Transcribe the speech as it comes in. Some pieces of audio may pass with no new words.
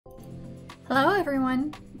Hello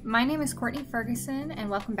everyone, my name is Courtney Ferguson and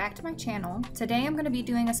welcome back to my channel. Today I'm going to be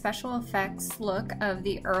doing a special effects look of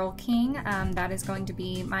the Erlking. That is going to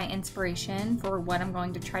be my inspiration for what I'm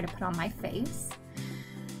going to try to put on my face.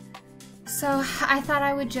 So I thought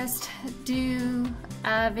I would just do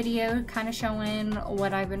a video kind of showing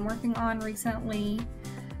what I've been working on recently.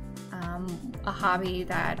 A hobby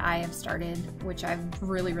that I have started, which I've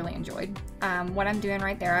really enjoyed. What I'm doing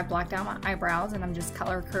right there, I blocked out my eyebrows and I'm just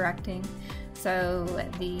color correcting so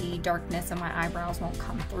the darkness of my eyebrows won't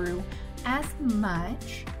come through as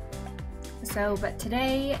much. But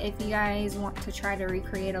today, if you guys want to try to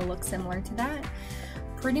recreate a look similar to that,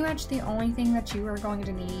 pretty much the only thing that you are going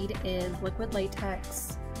to need is liquid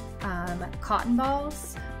latex, cotton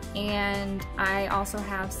balls, and I also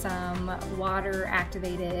have some water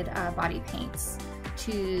activated body paints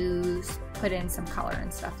to put in some color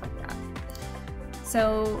and stuff like that.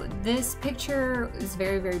 So this picture is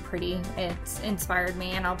very pretty. It's inspired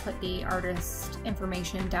me, and I'll put the artist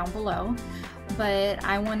information down below, but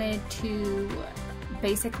I wanted to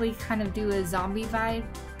basically kind of do a zombified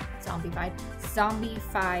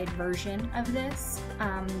version of this.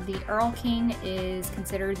 The Erlking is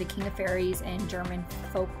considered the king of fairies in German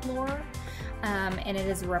folklore, and it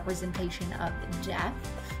is a representation of death.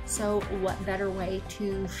 So what better way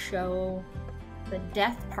to show the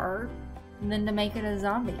death part than to make it a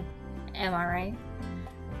zombie? Am I right?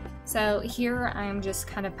 So here I'm just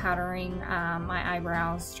kind of powdering my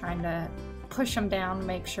eyebrows, trying to push them down to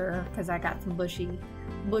make sure, because I got some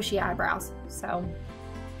bushy eyebrows.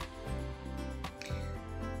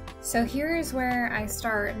 So here is where I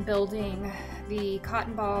start building the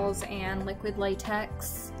cotton balls and liquid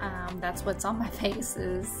latex. That's what's on my face,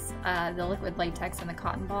 is the liquid latex and the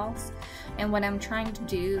cotton balls. And what I'm trying to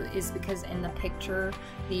do is, because in the picture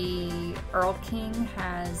the Erlking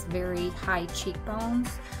has very high cheekbones,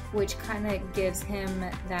 which kind of gives him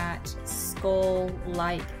that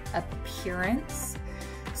skull-like appearance.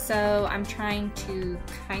 So I'm trying to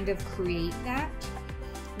kind of create that.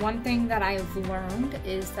 One thing that I've learned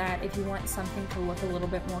is that if you want something to look a little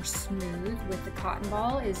bit more smooth with the cotton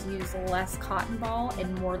ball, is use less cotton ball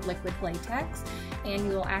and more liquid latex, and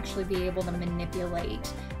you'll actually be able to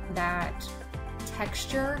manipulate that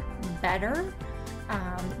texture better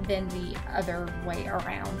than the other way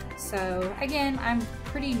around. So again, I'm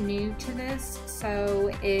pretty new to this, so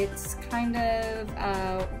it's kind of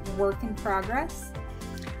a work in progress.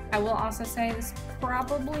 I will also say this is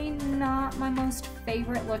probably not my most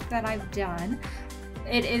favorite look that I've done.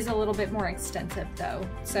 It is a little bit more extensive though,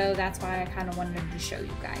 so that's why I kind of wanted to show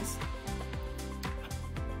you guys.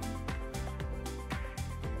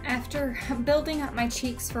 After building up my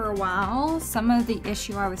cheeks for a while, some of the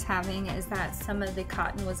issue I was having is that some of the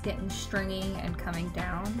cotton was getting stringy and coming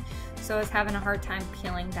down, so I was having a hard time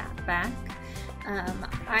peeling that back.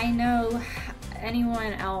 I know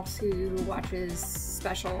anyone else who watches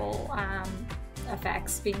special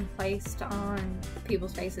effects being placed on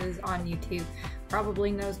people's faces on YouTube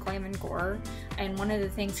probably knows Glam and Gore, and one of the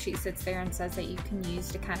things she sits there and says that you can use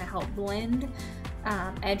to kind of help blend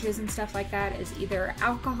edges and stuff like that is either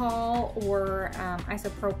alcohol or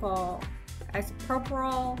isopropyl,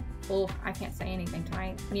 oh, I can't say anything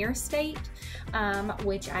tonight, Myrcate,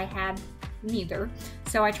 which I had neither.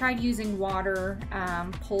 So I tried using water,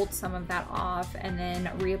 pulled some of that off, and then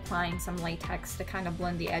reapplying some latex to kind of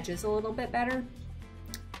blend the edges a little bit better.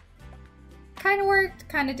 Kind of worked,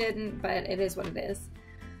 kind of didn't, but it is what it is.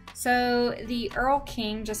 So the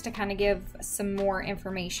Erlking, just to kind of give some more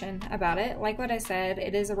information about it, like what I said,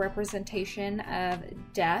 it is a representation of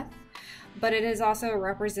death, but it is also a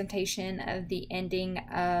representation of the ending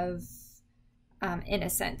of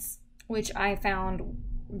innocence, which I found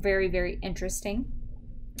very interesting.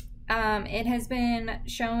 It has been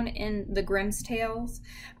shown in the Grimm's Tales,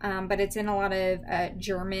 but it's in a lot of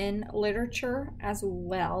German literature as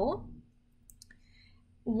well.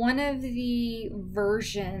 One of the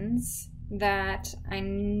versions that I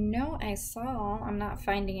know I saw, I'm not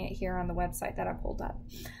finding it here on the website that I pulled up,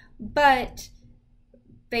 but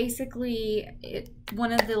basically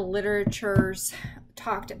one of the literatures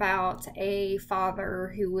talked about a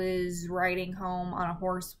father who was riding home on a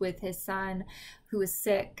horse with his son who was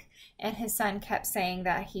sick, and his son kept saying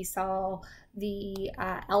that he saw the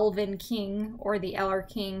Elven King or the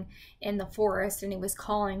Erlking in the forest, and he was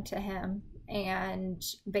calling to him. And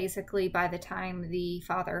basically by the time the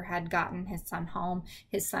father had gotten his son home,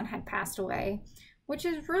 his son had passed away, which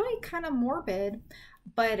is really kind of morbid,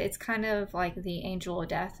 but it's kind of like the angel of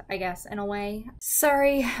death, I guess, in a way.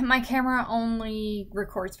 Sorry, my camera only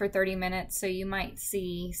records for 30 minutes, so you might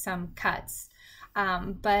see some cuts.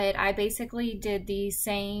 But I basically did the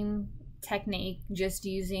same technique, just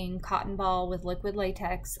using cotton ball with liquid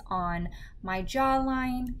latex on my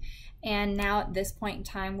jawline. And now at this point in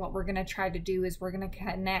time, what we're going to try to do is we're going to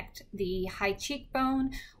connect the high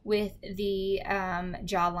cheekbone with the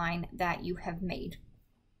jawline that you have made.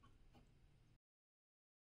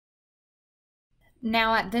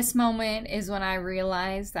 Now at this moment is when I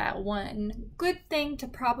realized that one good thing to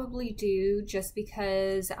probably do, just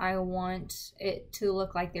because I want it to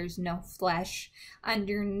look like there's no flesh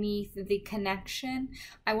underneath the connection,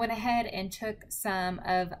 I went ahead and took some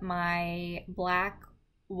of my black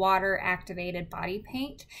water activated body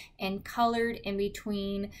paint and colored in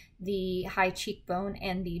between the high cheekbone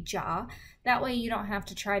and the jaw. That way you don't have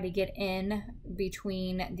to try to get in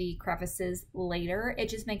between the crevices later. It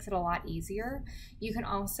just makes it a lot easier. You can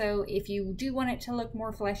also, if you do want it to look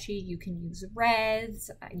more fleshy, you can use reds.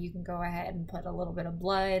 You can go ahead and put a little bit of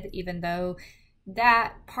blood, even though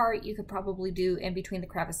that part you could probably do in between the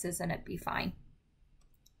crevices and it'd be fine.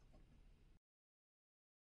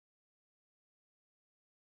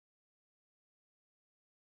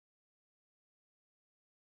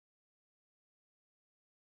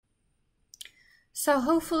 So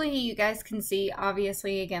hopefully you guys can see,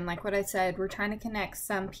 obviously, again, like what I said, we're trying to connect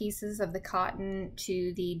some pieces of the cotton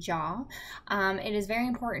to the jaw. It is very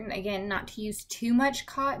important, again, not to use too much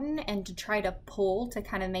cotton and to try to pull to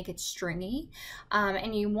kind of make it stringy.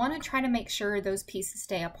 And you want to try to make sure those pieces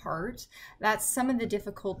stay apart. That's some of the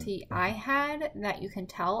difficulty I had that you can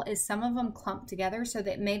tell is some of them clumped together, so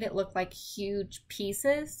that made it look like huge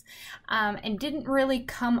pieces and didn't really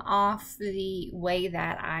come off the way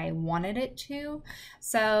that I wanted it to.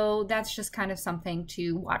 So that's just kind of something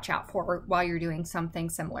to watch out for while you're doing something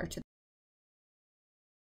similar to that.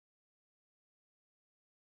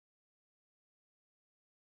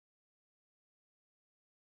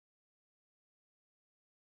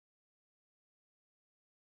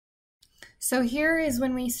 So here is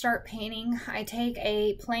when we start painting. I take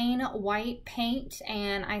a plain white paint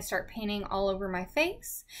and I start painting all over my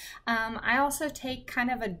face. I also take kind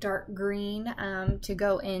of a dark green to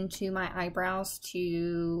go into my eyebrows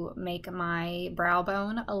to make my brow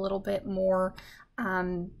bone a little bit more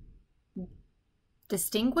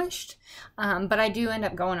distinguished, but I do end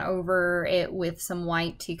up going over it with some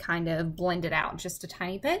white to kind of blend it out just a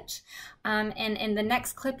tiny bit. And in the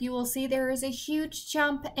next clip you will see there is a huge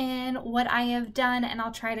jump in what I have done, and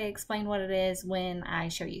I'll try to explain what it is when I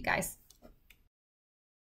show you guys.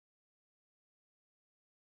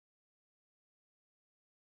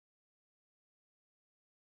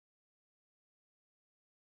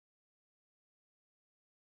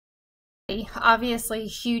 Obviously,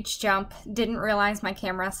 huge jump. Didn't realize my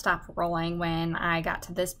camera stopped rolling when I got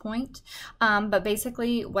to this point. But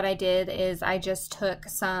basically what I did is I just took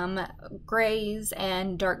some grays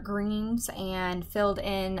and dark greens and filled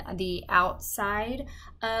in the outside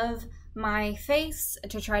of my face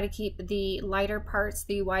to try to keep the lighter parts,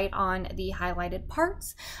 the white, on the highlighted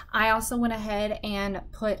parts. I also went ahead and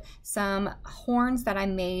put some horns that I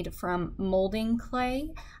made from molding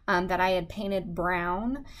clay that I had painted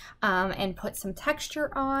brown and put some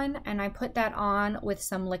texture on, and I put that on with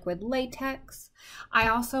some liquid latex. I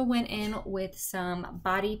also went in with some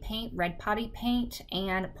body paint, red potty paint,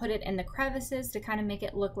 and put it in the crevices to kind of make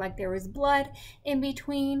it look like there was blood in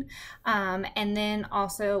between. And then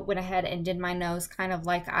also went ahead and did my nose kind of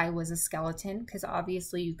like I was a skeleton, because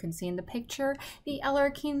obviously you can see in the picture the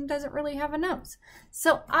Erlking doesn't really have a nose.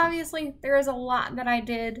 So obviously there is a lot that I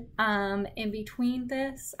did in between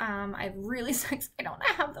this. I really sucks I don't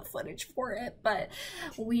have the footage for it, but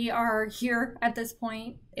we are here at this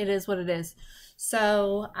point. It is what it is.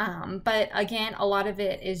 So, but again, a lot of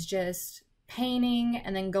it is just painting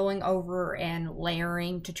and then going over and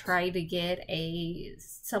layering to try to get a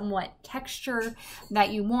somewhat texture that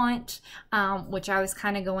you want, which I was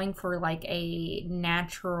kind of going for like a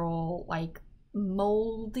natural, like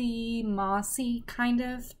moldy, mossy kind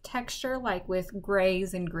of texture, like with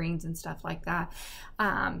grays and greens and stuff like that,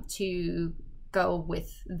 to go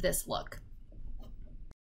with this look.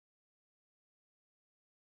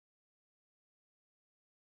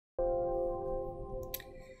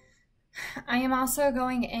 I am also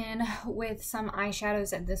going in with some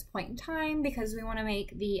eyeshadows at this point in time because we want to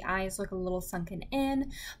make the eyes look a little sunken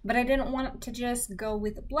in, but I didn't want to just go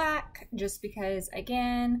with black just because,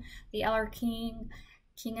 again, the Erlking,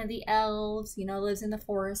 king of the elves, you know, lives in the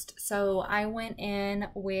forest. So I went in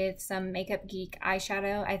with some Makeup Geek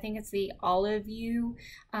eyeshadow. I think it's the Olive You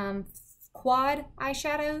quad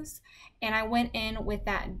eyeshadows, and I went in with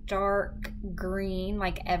that dark green,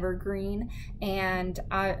 like evergreen, and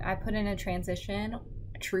I put in a transition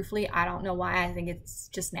truthfully, I don't know why. I think it's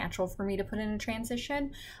just natural for me to put in a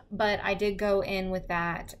transition, but I did go in with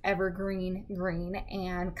that evergreen green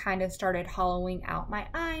and kind of started hollowing out my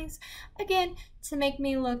eyes again to make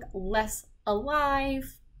me look less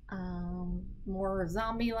alive, more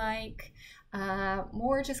zombie-like,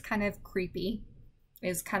 more just kind of creepy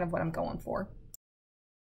is kind of what I'm going for.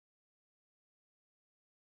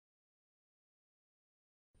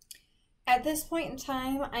 At this point in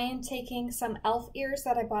time, I am taking some elf ears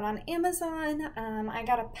that I bought on Amazon. I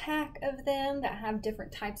got a pack of them that have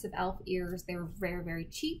different types of elf ears. They're very, very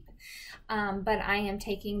cheap. But I am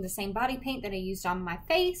taking the same body paint that I used on my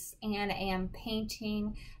face and am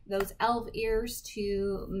painting those elf ears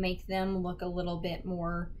to make them look a little bit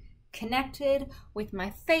more connected with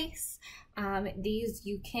my face. These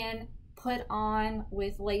you can put on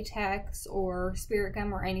with latex or spirit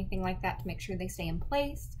gum or anything like that to make sure they stay in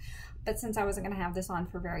place. But since I wasn't going to have this on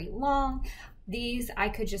for very long, these I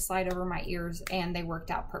could just slide over my ears and they worked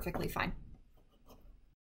out perfectly fine.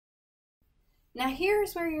 Now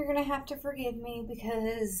here's where you're going to have to forgive me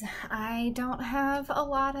because I don't have a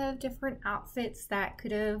lot of different outfits that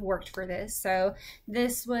could have worked for this. So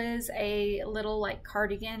this was a little like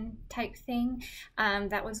cardigan type thing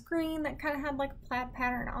that was green that kind of had like a plaid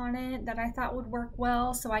pattern on it that I thought would work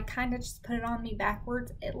well. So I kind of just put it on me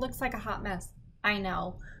backwards. It looks like a hot mess, I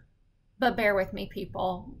know. But bear with me,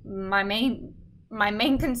 people. My main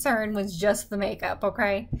concern was just the makeup,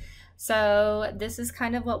 okay? So this is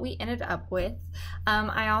kind of what we ended up with.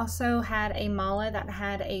 I also had a mala that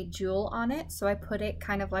had a jewel on it, so I put it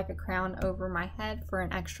kind of like a crown over my head for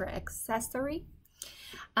an extra accessory.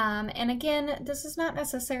 And again, this is not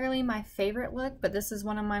necessarily my favorite look, but this is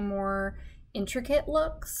one of my more intricate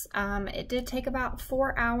looks. It did take about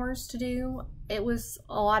 4 hours to do. It was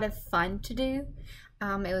a lot of fun to do.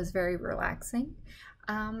 It was very relaxing.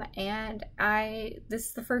 And this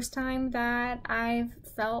is the first time that I've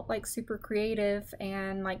felt like super creative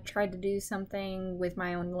and like tried to do something with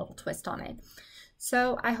my own little twist on it.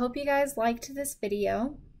 So I hope you guys liked this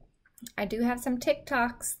video. I do have some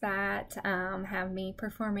TikToks that have me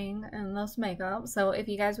performing in those makeup, so if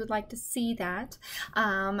you guys would like to see that,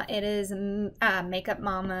 it is Makeup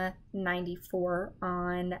Mama 94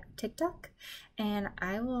 on TikTok, and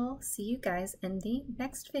I will see you guys in the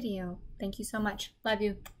next video. Thank you so much. Love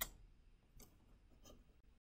you.